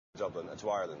Dublin and to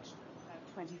Ireland.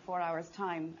 24 hours'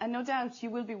 time. And no doubt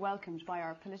you will be welcomed by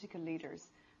our political leaders.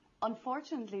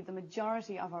 Unfortunately, the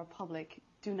majority of our public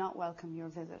do not welcome your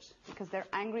visit because they're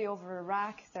angry over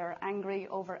Iraq, they're angry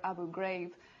over Abu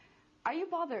Ghraib. Are you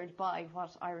bothered by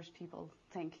what Irish people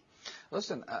think?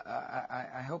 Listen,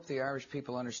 I hope the Irish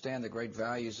people understand the great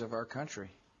values of our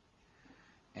country.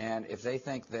 And if they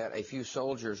think that a few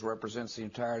soldiers represents the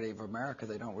entirety of America,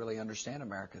 they don't really understand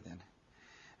America then.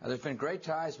 There's been great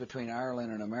ties between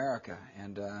Ireland and America,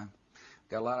 and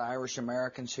got a lot of Irish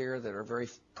Americans here that are very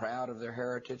proud of their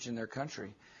heritage and their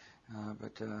country.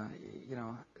 But you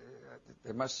know,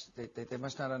 they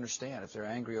must not understand. If they're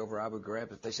angry over Abu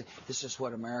Ghraib, if they say this is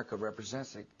what America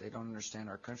represents, they don't understand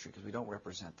our country because we don't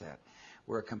represent that.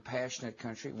 We're a compassionate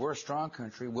country. We're a strong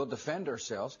country. We'll defend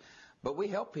ourselves, but we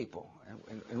help people,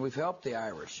 and we've helped the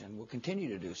Irish, and we'll continue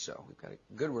to do so. We've got a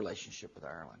good relationship with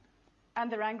Ireland. And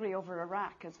they're angry over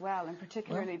Iraq as well, and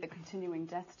particularly the continuing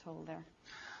death toll there.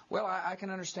 Well, I can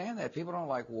understand that. People don't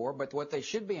like war, but what they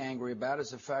should be angry about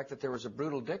is the fact that there was a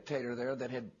brutal dictator there that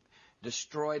had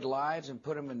destroyed lives and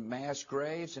put them in mass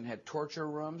graves and had torture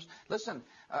rooms. Listen,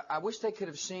 I wish they could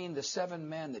have seen the 7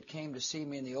 men that came to see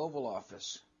me in the Oval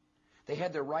Office. They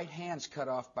had their right hands cut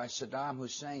off by Saddam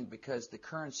Hussein because the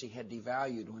currency had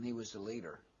devalued when he was the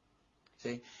leader.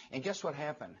 See? And guess what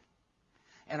happened?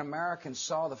 And Americans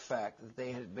saw the fact that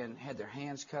they had their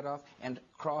hands cut off and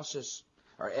crosses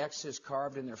or X's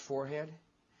carved in their forehead.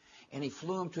 And he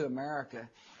flew them to America,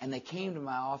 and they came to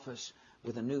my office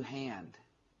with a new hand,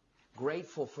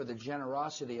 grateful for the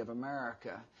generosity of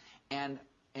America and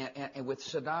with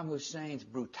Saddam Hussein's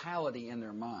brutality in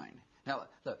their mind. Now,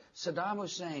 look, Saddam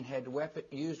Hussein had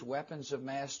used weapons of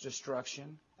mass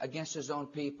destruction against his own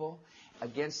people,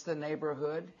 against the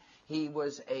neighborhood. He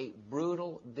was a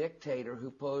brutal dictator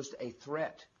who posed a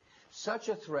threat, such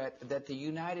a threat that the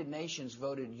United Nations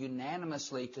voted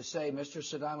unanimously to say, Mr.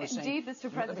 Saddam Hussein... Indeed,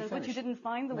 Mr. President, but you didn't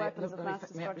find the weapons of mass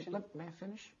destruction. May I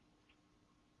finish?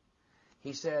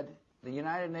 He said, the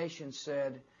United Nations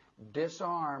said,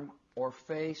 disarm or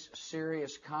face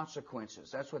serious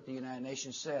consequences. That's what the United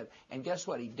Nations said. And guess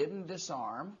what? He didn't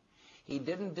disarm. He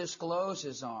didn't disclose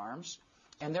his arms.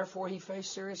 And therefore, he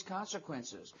faced serious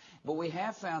consequences. But we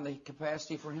have found the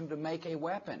capacity for him to make a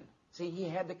weapon. See, he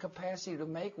had the capacity to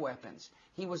make weapons.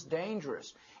 He was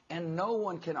dangerous. And no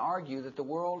one can argue that the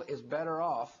world is better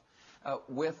off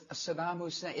with Saddam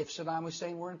Hussein if Saddam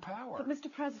Hussein were in power. But,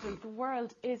 Mr. President, the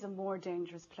world is a more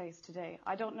dangerous place today.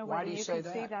 I don't know whether you can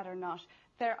see that or not.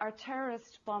 There are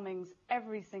terrorist bombings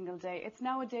every single day. It's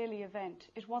now a daily event.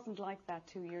 It wasn't like that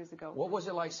 2 years ago. What was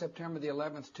it like September the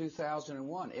 11th,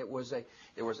 2001? There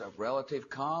was a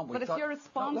relative calm. But if your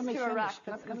response to Iraq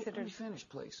that's considered... Let me finish,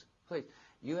 please. Please.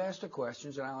 You ask the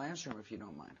questions, and I'll answer them if you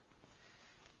don't mind.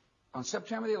 On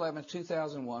September the 11th,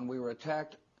 2001, we were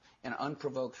attacked in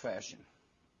unprovoked fashion.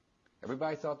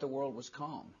 Everybody thought the world was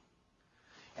calm.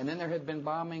 And then there had been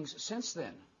bombings since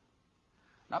then.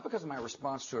 Not because of my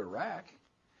response to Iraq.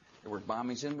 There were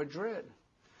bombings in Madrid.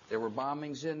 There were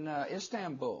bombings in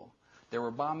Istanbul. There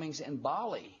were bombings in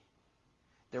Bali.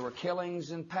 There were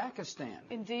killings in Pakistan.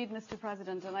 Indeed, Mr.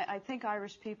 President, and I think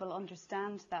Irish people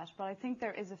understand that, but I think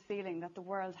there is a feeling that the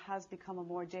world has become a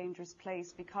more dangerous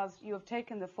place because you have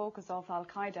taken the focus off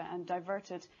Al-Qaeda and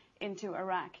diverted into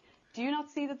Iraq. Do you not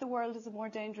see that the world is a more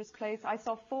dangerous place? I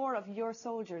saw 4 of your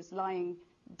soldiers lying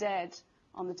dead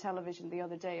on the television the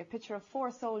other day, a picture of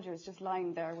 4 soldiers just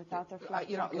lying there without their flak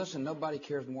jackets. Listen, nobody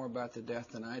cares more about the death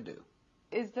than I do.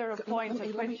 Is there a point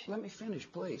at which... Let me finish,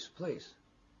 please.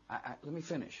 Let me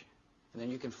finish, and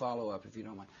then you can follow up if you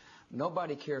don't mind.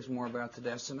 Nobody cares more about the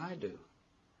deaths than I do.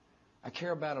 I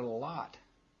care about it a lot.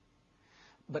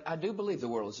 But I do believe the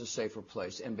world is a safer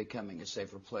place and becoming a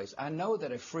safer place. I know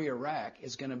that a free Iraq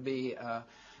is going to be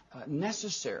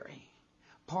necessary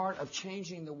part of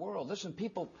changing the world. Listen,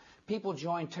 people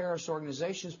join terrorist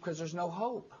organizations because there's no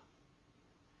hope.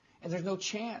 And there's no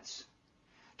chance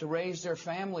to raise their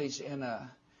families in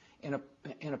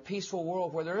a peaceful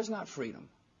world where there is not freedom.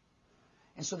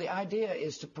 And so the idea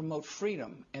is to promote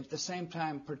freedom and at the same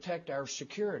time protect our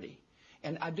security.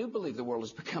 And I do believe the world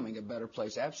is becoming a better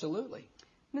place, absolutely.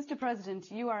 Mr. President,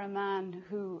 you are a man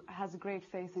who has a great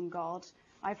faith in God.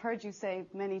 I've heard you say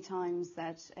many times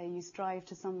that you strive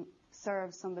to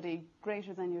serve somebody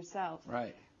greater than yourself.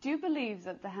 Right. Do you believe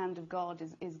that the hand of God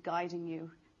is guiding you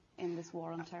in this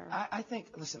war on terror? I think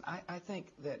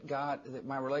that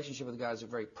my relationship with God is a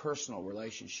very personal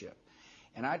relationship.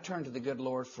 And I turn to the good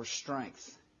Lord for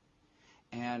strength.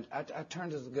 And I turn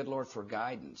to the good Lord for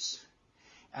guidance.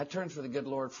 I turn to the good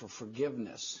Lord for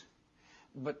forgiveness.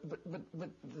 But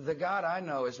the God I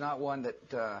know is not one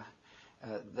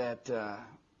that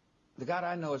the God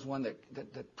I know is one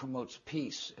that promotes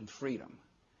peace and freedom.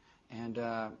 And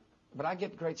but I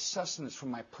get great sustenance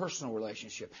from my personal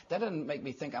relationship. That doesn't make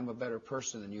me think I'm a better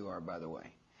person than you are, by the way.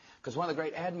 Because one of the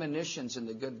great admonitions in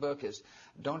the good book is,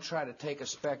 don't try to take a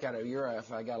speck out of your eye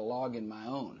if I got a log in my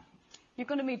own. You're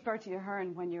going to meet Bertie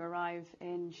Ahern when you arrive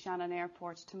in Shannon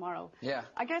Airport tomorrow. Yeah.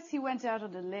 I guess he went out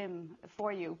on a limb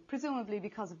for you, presumably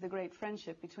because of the great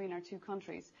friendship between our two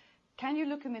countries. Can you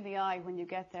look him in the eye when you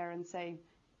get there and say,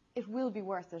 it will be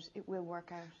worth it, it will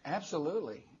work out?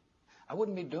 Absolutely. I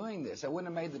wouldn't be doing this. I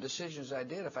wouldn't have made the decisions I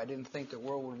did if I didn't think the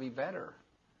world would be better.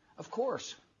 Of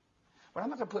course. But I'm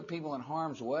not going to put people in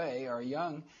harm's way or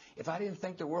young if I didn't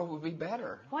think the world would be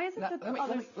better. Why is it that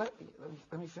others... Let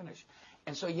me finish.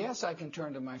 And so, yes, I can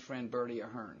turn to my friend Bertie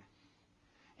Ahern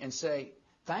and say,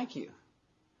 thank you.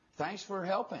 Thanks for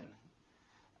helping.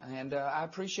 And I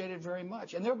appreciate it very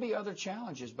much. And there'll be other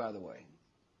challenges, by the way.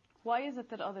 Why is it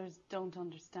that others don't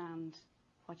understand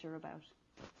what you're about?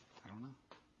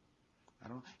 I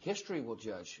don't know. History will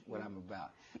judge what I'm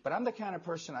about. But I'm the kind of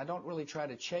person, I don't really try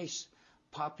to chase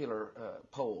popular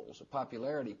polls, or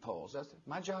popularity polls.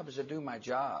 My job is to do my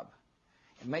job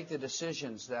and make the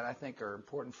decisions that I think are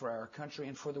important for our country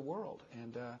and for the world.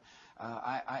 And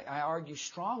I argue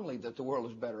strongly that the world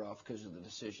is better off because of the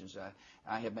decisions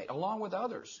I have made, along with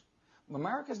others.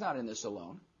 America's not in this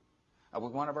alone.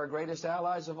 One of our greatest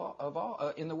allies of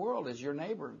all in the world is your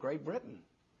neighbor, Great Britain.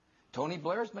 Tony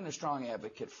Blair's been a strong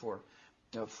advocate for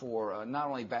not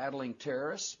only battling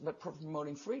terrorists, but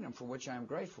promoting freedom, for which I am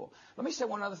grateful. Let me say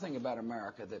one other thing about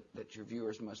America that your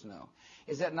viewers must know,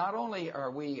 is that not only are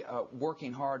we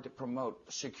working hard to promote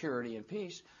security and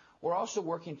peace, we're also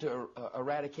working to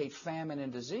eradicate famine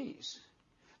and disease.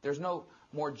 There's no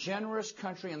more generous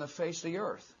country on the face of the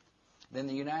earth than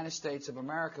the United States of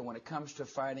America when it comes to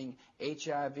fighting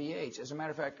HIV/AIDS. As a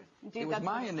matter of fact, it was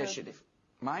my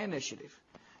initiative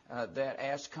that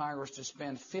asked Congress to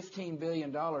spend $15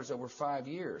 billion over 5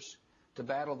 years to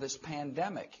battle this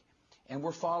pandemic, and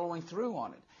we're following through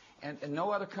on it. And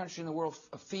no other country in the world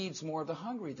feeds more of the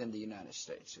hungry than the United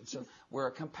States. And so we're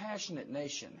a compassionate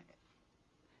nation.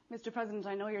 Mr. President,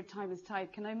 I know your time is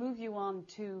tight. Can I move you on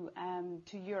to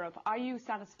Europe? Are you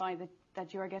satisfied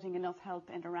that you are getting enough help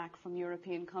in Iraq from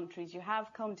European countries? You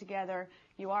have come together,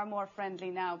 you are more friendly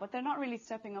now, but they're not really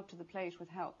stepping up to the plate with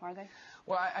help, are they?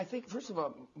 Well, I think, first of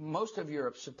all, most of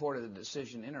Europe supported the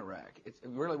decision in Iraq. It's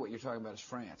really what you're talking about is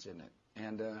France, isn't it?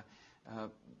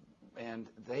 And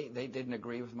they didn't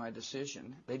agree with my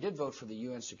decision. They did vote for the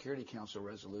UN Security Council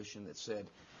resolution that said,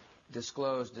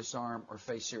 disclose, disarm, or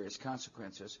face serious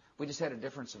consequences. We just had a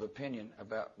difference of opinion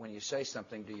about when you say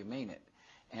something, do you mean it?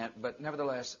 But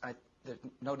nevertheless, there's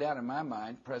no doubt in my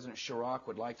mind, President Chirac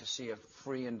would like to see a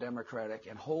free and democratic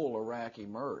and whole Iraq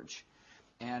emerge.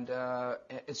 And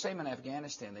same in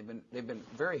Afghanistan. They've been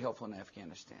very helpful in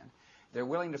Afghanistan. They're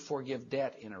willing to forgive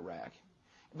debt in Iraq.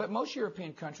 But most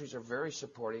European countries are very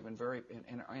supportive and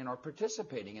are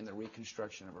participating in the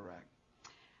reconstruction of Iraq.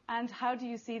 And how do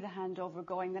you see the handover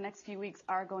going? The next few weeks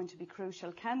are going to be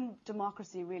crucial. Can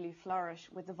democracy really flourish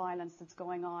with the violence that's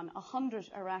going on? 100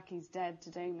 Iraqis dead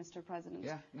today, Mr. President.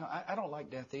 Yeah, no, I don't like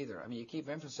death either. I mean, you keep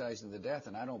emphasizing the death,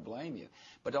 and I don't blame you.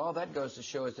 But all that goes to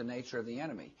show is the nature of the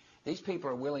enemy. These people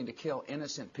are willing to kill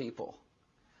innocent people.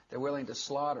 They're willing to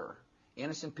slaughter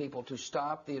innocent people to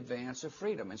stop the advance of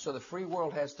freedom. And so the free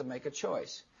world has to make a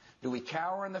choice. Do we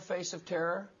cower in the face of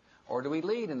terror, or do we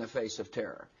lead in the face of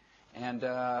terror? And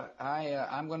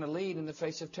I'm going to lead in the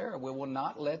face of terror. We will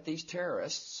not let these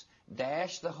terrorists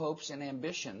dash the hopes and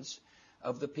ambitions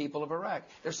of the people of Iraq.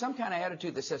 There's some kind of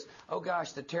attitude that says, oh,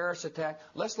 gosh, the terrorists attack.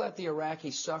 Let's let the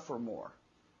Iraqis suffer more.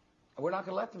 We're not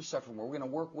going to let them suffer more. We're going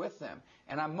to work with them.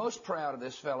 And I'm most proud of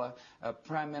this fella,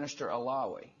 Prime Minister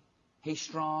Alawi. He's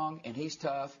strong and he's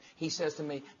tough. He says to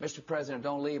me, Mr. President,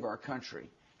 don't leave our country.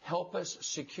 Help us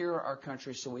secure our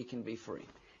country so we can be free.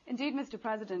 Indeed, Mr.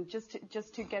 President,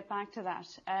 just to get back to that,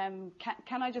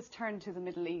 can I just turn to the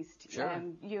Middle East? Sure.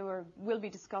 You will be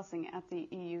discussing at the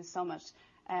EU summit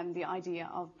the idea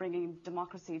of bringing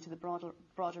democracy to the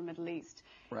broader Middle East.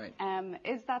 Right.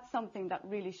 Is that something that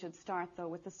really should start, though,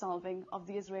 with the solving of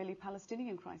the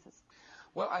Israeli-Palestinian crisis?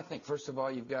 Well, I think, first of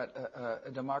all, you've got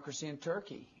a democracy in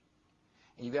Turkey.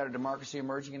 And you've got a democracy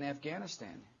emerging in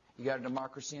Afghanistan. You've got a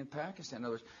democracy in Pakistan. In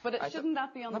other words, but shouldn't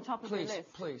that be on the top of the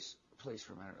list? Please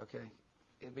for a minute, okay?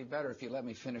 It'd be better if you let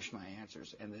me finish my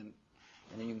answers, and then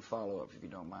you can follow up if you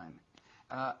don't mind.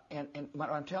 And what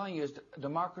I'm telling you is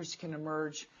democracy can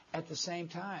emerge at the same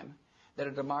time that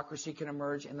a democracy can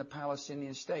emerge in the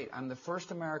Palestinian state. I'm the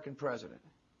first American president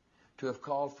to have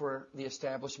called for the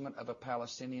establishment of a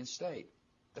Palestinian state.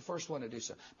 The first one to do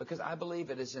so. Because I believe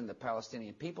it is in the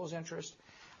Palestinian people's interest.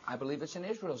 I believe it's in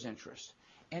Israel's interest.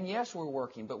 And yes, we're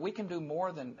working, but we can do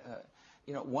more than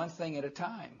one thing at a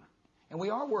time. And we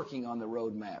are working on the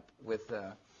roadmap with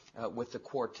the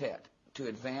quartet to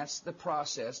advance the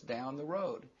process down the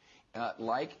road.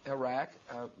 Like Iraq,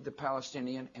 the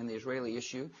Palestinian and the Israeli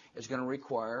issue is going to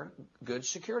require good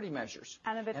security measures.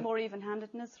 And a bit more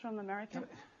even-handedness from America?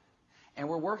 And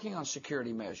we're working on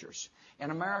security measures.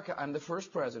 In America, I'm the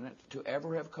first president to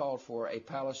ever have called for a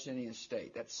Palestinian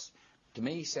state. That's, to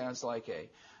me, sounds like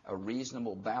a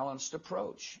reasonable, balanced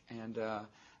approach.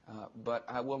 But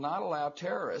I will not allow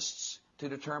terrorists to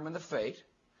determine the fate,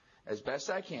 as best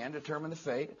I can, determine the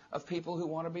fate of people who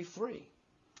want to be free.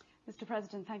 Mr.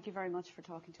 President, thank you very much for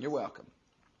talking to us. You're welcome.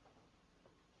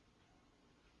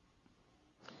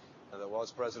 And that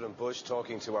was President Bush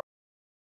talking to our